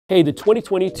Hey, the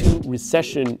 2022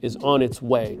 recession is on its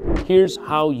way. Here's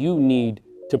how you need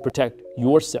to protect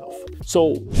yourself.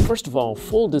 So first of all,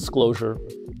 full disclosure,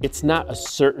 it's not a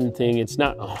certain thing. It's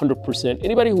not 100%.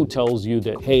 Anybody who tells you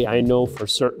that, hey, I know for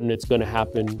certain it's going to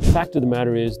happen. The fact of the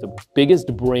matter is the biggest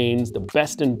brains, the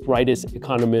best and brightest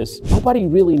economists, nobody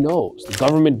really knows. The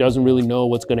government doesn't really know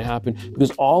what's going to happen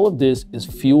because all of this is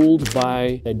fueled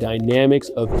by the dynamics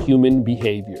of human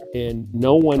behavior. And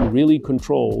no one really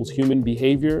controls human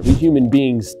behavior. We human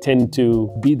beings tend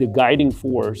to be the guiding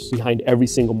force behind every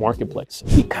single marketplace.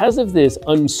 Because of this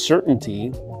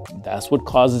uncertainty, that's what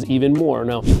causes even more.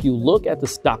 Now, if you look at the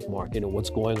stock market and what's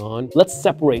going on, let's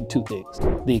separate two things.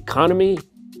 The economy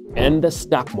and the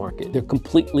stock market. They're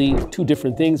completely two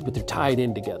different things, but they're tied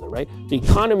in together, right? The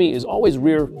economy is always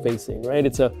rear facing, right?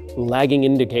 It's a lagging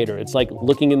indicator. It's like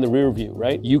looking in the rear view,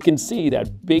 right? You can see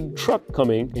that big truck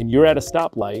coming and you're at a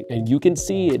stoplight and you can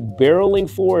see it barreling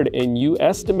forward and you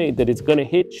estimate that it's gonna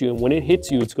hit you. And when it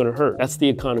hits you, it's gonna hurt. That's the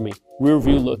economy. Rear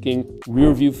view looking,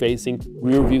 rear view facing,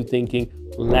 rear view thinking,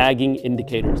 lagging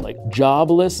indicators like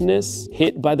joblessness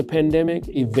hit by the pandemic,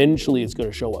 eventually it's going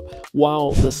to show up.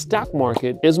 While the stock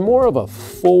market is more of a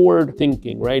forward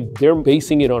thinking, right? They're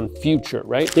basing it on future,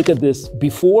 right? Think of this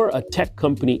before a tech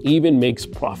company even makes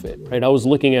profit, right? I was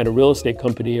looking at a real estate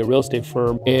company, a real estate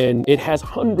firm, and it has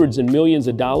hundreds and millions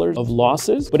of dollars of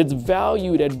losses, but it's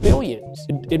valued at billions.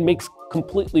 It makes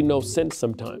completely no sense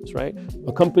sometimes, right?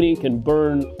 A company can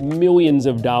burn millions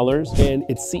of dollars and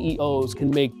its CEOs can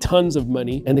make tons of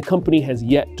money and the company has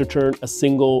yet to turn a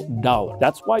single dollar.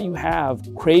 That's why you have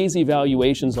crazy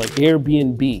valuations like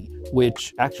Airbnb,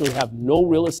 which actually have no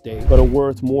real estate, but are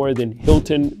worth more than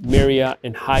Hilton, Marriott,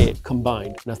 and Hyatt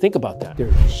combined. Now think about that.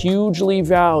 They're hugely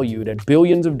valued at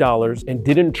billions of dollars and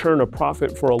didn't turn a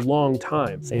profit for a long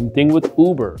time. Same thing with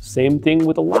Uber, same thing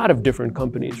with a lot of different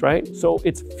companies, right? So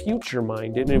it's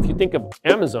future-minded. And if you think of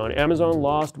Amazon, Amazon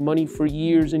lost money for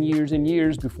years and years and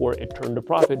years before it turned a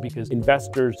profit because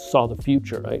investors saw the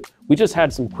future, right? We just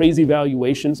had some crazy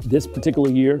valuations this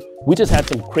particular year. We just had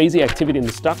some crazy activity in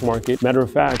the stock market. Matter of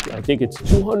fact, I think it's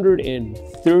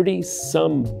 $230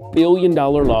 some billion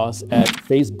loss at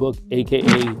Facebook,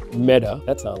 AKA Meta.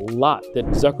 That's a lot that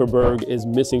Zuckerberg is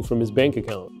missing from his bank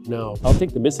account. Now, I'll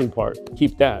take the missing part,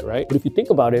 keep that, right? But if you think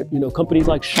about it, companies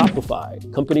like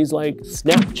Shopify, companies like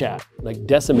Snapchat, like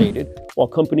decimated, while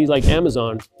companies like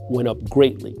Amazon went up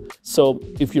greatly. So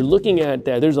if you're looking at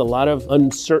that, there's a lot of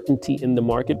uncertainty in the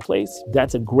marketplace.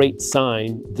 That's a great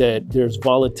sign that there's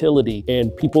volatility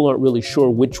and people aren't really sure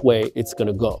which way it's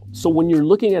gonna go. So when you're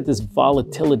looking at this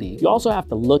volatility, you also have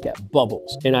to look at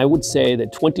bubbles. And I would say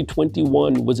that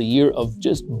 2021 was a year of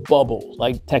just bubbles,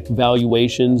 like tech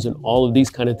valuations and all of these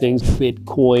kind of things,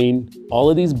 Bitcoin, all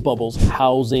of these bubbles,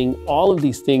 housing, all of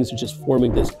these things are just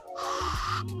forming this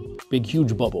big,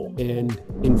 huge bubble. And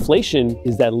inflation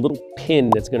is that little pin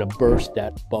that's gonna burst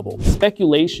that bubble.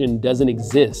 Speculation doesn't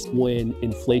exist when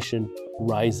inflation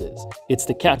rises. It's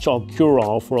the catch-all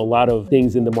cure-all for a lot of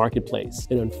things in the marketplace.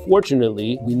 And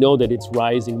unfortunately, we know that it's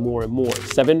rising more and more,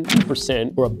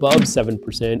 7% or above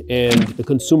 7%, and the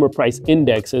consumer price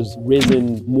index has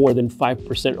risen more than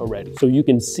 5% already. So you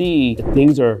can see that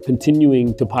things are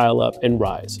continuing to pile up and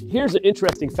rise. Here's an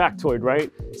interesting factoid,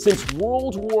 right? Since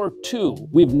World War II,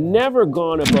 we've never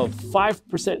gone above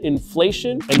 5%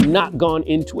 inflation and not gone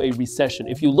into a recession.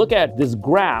 If you look at this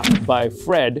graph by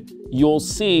Fred, you'll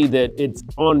see that it's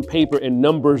on paper and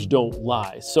numbers don't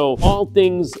lie. So all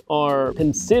things are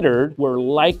considered, we're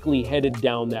likely headed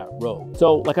down that road.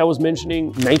 So like I was mentioning,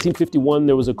 1951,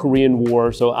 there was a Korean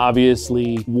War. So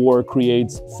obviously war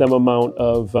creates some amount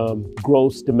of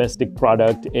gross domestic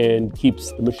product and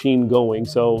keeps the machine going.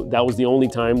 So that was the only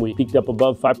time we peaked up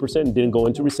above 5% and didn't go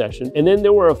into recession. And then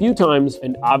there were a few times,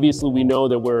 and obviously we know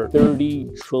that we're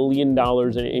 $30 trillion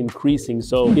and increasing.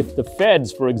 So if the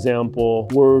feds, for example,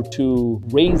 were to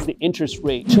raise the interest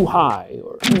rate too high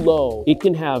or too low, it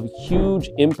can have huge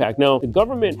impact. Now, the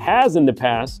government has in the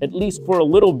past, at least for a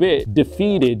little bit,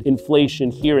 defeated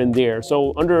inflation here and there.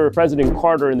 So under President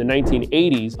Carter in the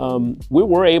 1980s, we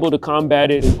were able to combat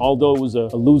it, although it was a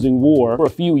losing war for a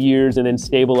few years and then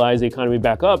stabilize the economy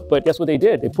back up. But guess what they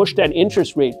did? They pushed that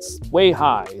interest rates way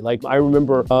high. Like I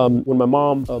remember when my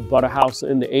mom bought a house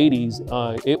in the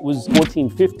 80s, it was 14,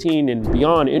 15 and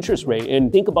beyond interest rate.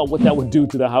 And think about what that would do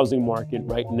to the housing housing market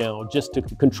right now just to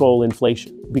control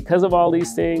inflation. Because of all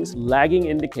these things, lagging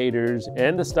indicators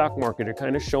and the stock market are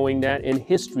kind of showing that, and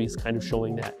history is kind of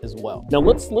showing that as well. Now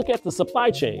let's look at the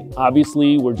supply chain.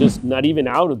 Obviously, we're just not even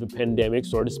out of the pandemic,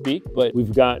 so to speak, but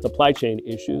we've got supply chain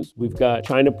issues. We've got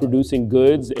China producing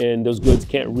goods and those goods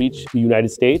can't reach the United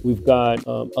States. We've got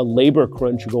a labor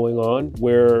crunch going on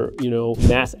where,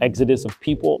 mass exodus of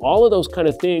people. All of those kind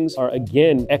of things are,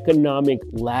 again, economic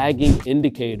lagging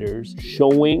indicators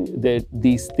showing that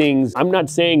these things, I'm not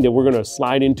saying that we're going to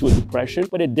slide into a depression,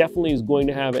 but it definitely is going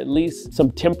to have at least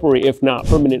some temporary, if not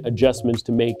permanent, adjustments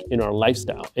to make in our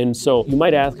lifestyle. And so you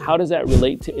might ask, how does that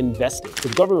relate to investing?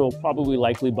 The government will probably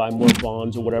likely buy more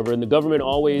bonds or whatever. And the government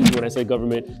always, when I say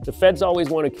government, the feds always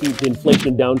want to keep the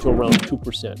inflation down to around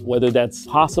 2%. Whether that's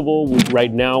possible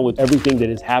right now with everything that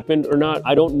has happened or not,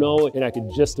 I don't know. And I could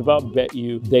just about bet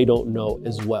you they don't know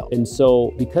as well. And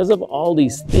so because of all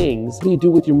these things, what do you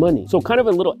do with your money? So kind of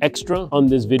a little extra on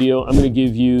this video, I'm going to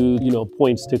give you,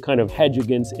 points to kind of hedge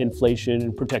against inflation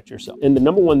and protect yourself. And the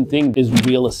number one thing is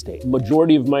real estate.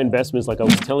 Majority of my investments, like I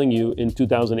was telling you, in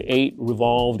 2008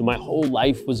 revolved, my whole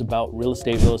life was about real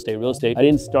estate. I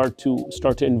didn't start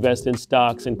to invest in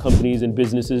stocks and companies and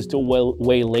businesses till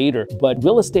way later. But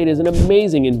real estate is an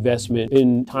amazing investment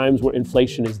in times where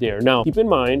inflation is there. Now, keep in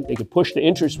mind, they could push the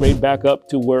interest rate back up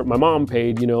to where my mom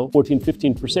paid, 14,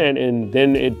 15%, and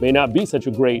then it may not be such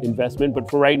a great investment. But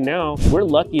for right now, we're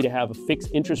lucky to have a fixed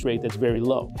interest rate that's very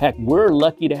low. Heck, we're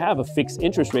lucky to have a fixed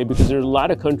interest rate because there's a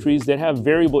lot of countries that have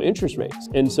variable interest rates.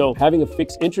 And so having a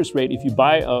fixed interest rate, if you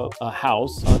buy a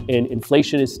house and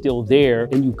inflation is still there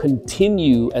and you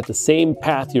continue at the same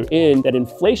path you're in, that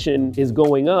inflation is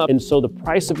going up. And so the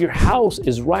price of your house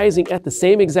is rising at the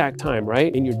same exact time,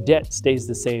 right? And your debt stays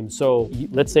the same. So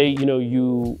let's say,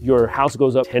 your house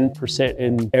goes up 10%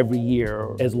 in every year.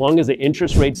 As long as the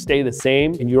interest rates stay the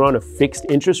same and you're on a fixed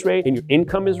interest rate and your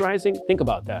income is rising, think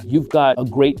about that. You've got a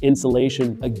great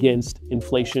insulation against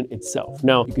inflation itself.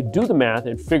 Now, you could do the math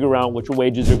and figure out what your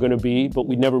wages are going to be, but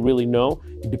we never really know.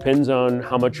 It depends on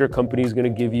how much your company is going to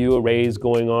give you a raise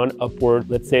going on upward.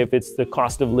 Let's say if it's the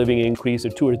cost of living increase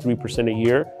of 2 or 3% a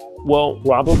year, well,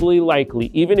 probably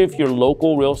likely, even if your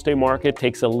local real estate market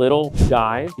takes a little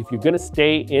dive, if you're going to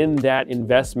stay in that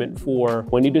investment for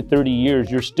 20 to 30 years,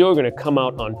 you're still going to come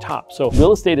out on top. So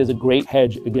real estate is a great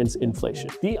hedge against inflation.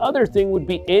 The other thing would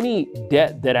be any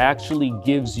debt that actually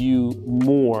gives you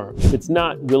more. If it's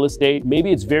not real estate,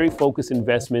 maybe it's very focused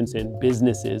investments in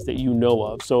businesses that you know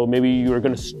of. So maybe you're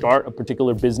going to start a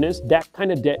particular business. That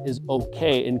kind of debt is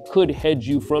okay and could hedge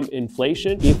you from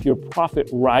inflation if your profit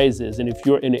rises and if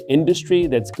you're in an industry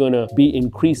that's going to be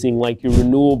increasing, like your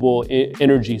renewable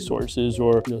energy sources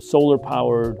or solar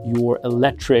powered, your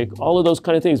electric, all of those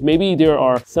kind of things. Maybe there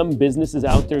are some businesses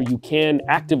out there you can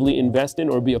actively invest in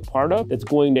or be a part of that's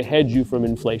going to hedge you from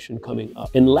inflation coming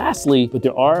up. And lastly, but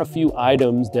there are a few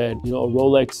items that, a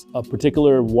Rolex, a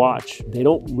particular watch, they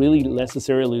don't really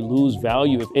necessarily lose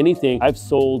value. If anything, I've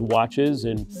sold watches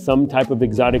and some type of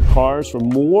exotic cars for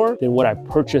more than what I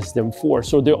purchased them for.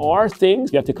 So there are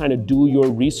things you have to kind of do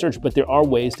your research, but there are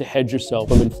ways to hedge yourself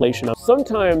from inflation.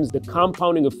 Sometimes the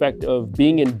compounding effect of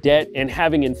being in debt and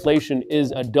having inflation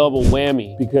is a double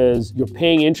whammy because you're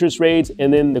paying interest rates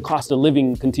and then the cost of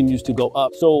living continues to go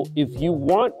up. So if you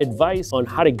want advice on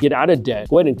how to get out of debt,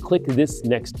 go ahead and click this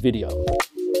next video.